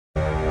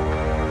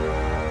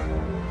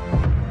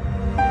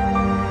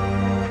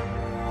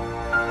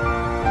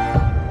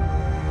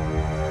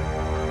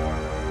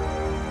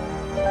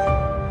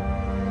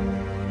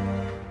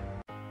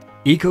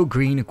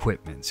Eco-Green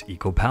Equipment's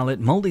Eco-Pallet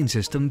Molding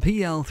System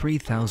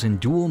PL3000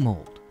 Dual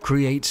Mold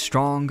creates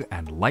strong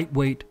and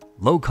lightweight,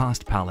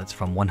 low-cost pallets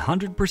from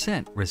 100%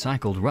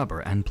 recycled rubber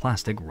and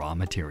plastic raw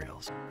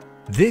materials.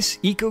 This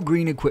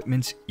Eco-Green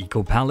Equipment's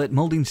Eco-Pallet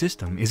Molding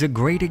System is a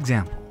great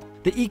example.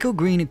 The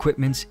Eco-Green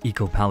Equipment's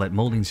Eco-Pallet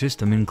Molding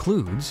System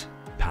includes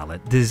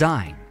Pallet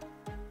Design,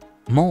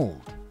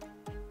 Mold,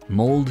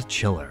 Mold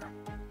Chiller,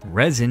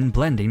 Resin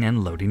blending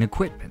and loading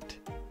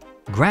equipment,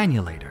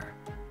 Granulator,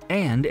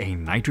 and a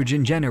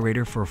nitrogen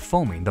generator for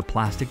foaming the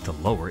plastic to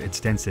lower its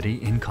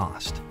density in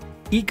cost.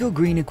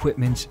 Eco-Green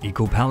Equipment's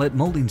Eco-Pallet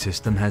Molding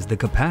System has the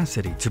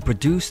capacity to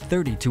produce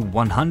 30 to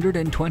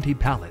 120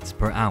 pallets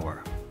per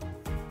hour.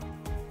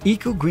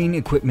 Eco-Green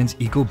Equipment's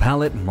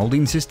Eco-Pallet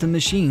Molding System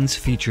machines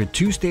feature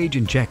two-stage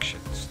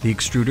injections. The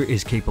extruder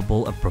is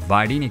capable of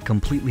providing a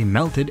completely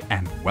melted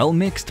and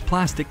well-mixed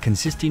plastic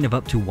consisting of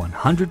up to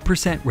 100%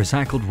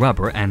 recycled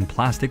rubber and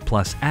plastic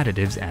plus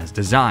additives as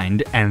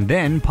designed, and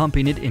then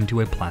pumping it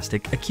into a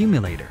plastic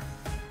accumulator.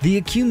 The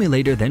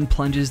accumulator then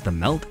plunges the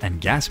melt and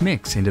gas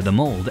mix into the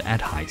mold at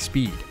high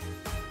speed.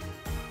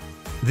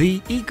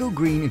 The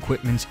Eco-Green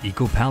Equipment's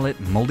Eco-Pallet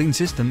Molding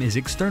System is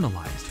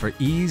externalized for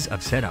ease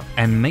of setup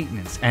and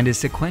maintenance and is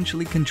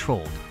sequentially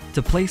controlled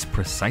to place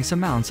precise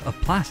amounts of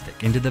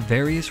plastic into the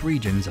various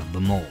regions of the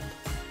mold.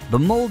 The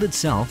mold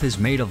itself is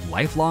made of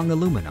lifelong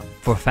aluminum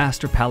for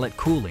faster pallet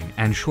cooling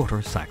and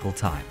shorter cycle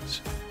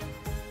times.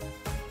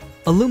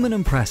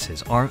 Aluminum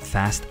presses are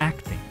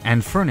fast-acting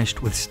and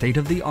furnished with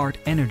state-of-the-art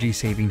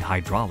energy-saving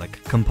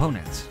hydraulic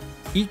components.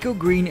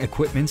 Eco-Green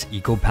Equipment's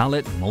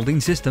Eco-Pallet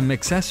Molding System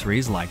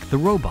accessories like the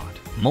robot,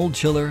 mold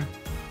chiller,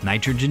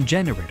 nitrogen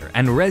generator,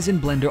 and resin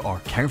blender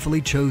are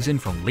carefully chosen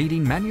from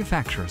leading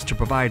manufacturers to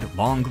provide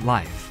long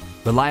life,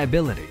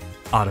 reliability,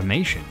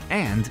 automation,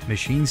 and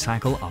machine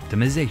cycle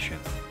optimization.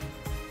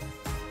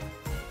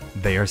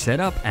 They are set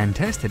up and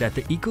tested at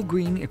the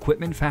Eco-Green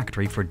Equipment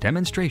factory for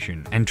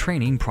demonstration and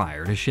training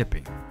prior to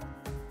shipping.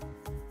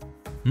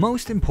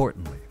 Most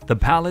importantly, the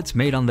pallets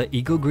made on the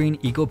Eco-Green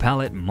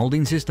Eco-Pallet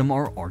Molding System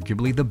are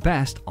arguably the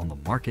best on the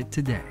market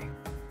today.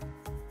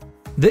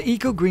 The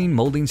Eco-Green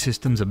Molding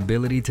System's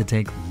ability to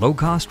take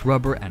low-cost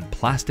rubber and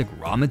plastic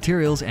raw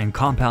materials and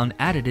compound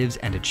additives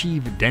and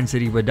achieve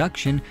density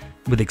reduction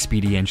with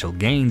expediential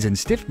gains in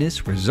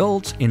stiffness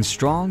results in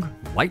strong,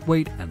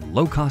 lightweight, and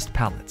low-cost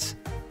pallets.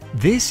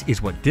 This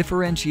is what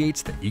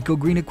differentiates the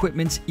Eco-Green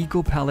Equipment's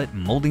Eco-Pallet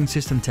Molding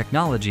System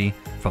technology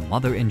from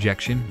other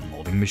injection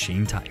molding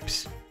machine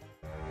types.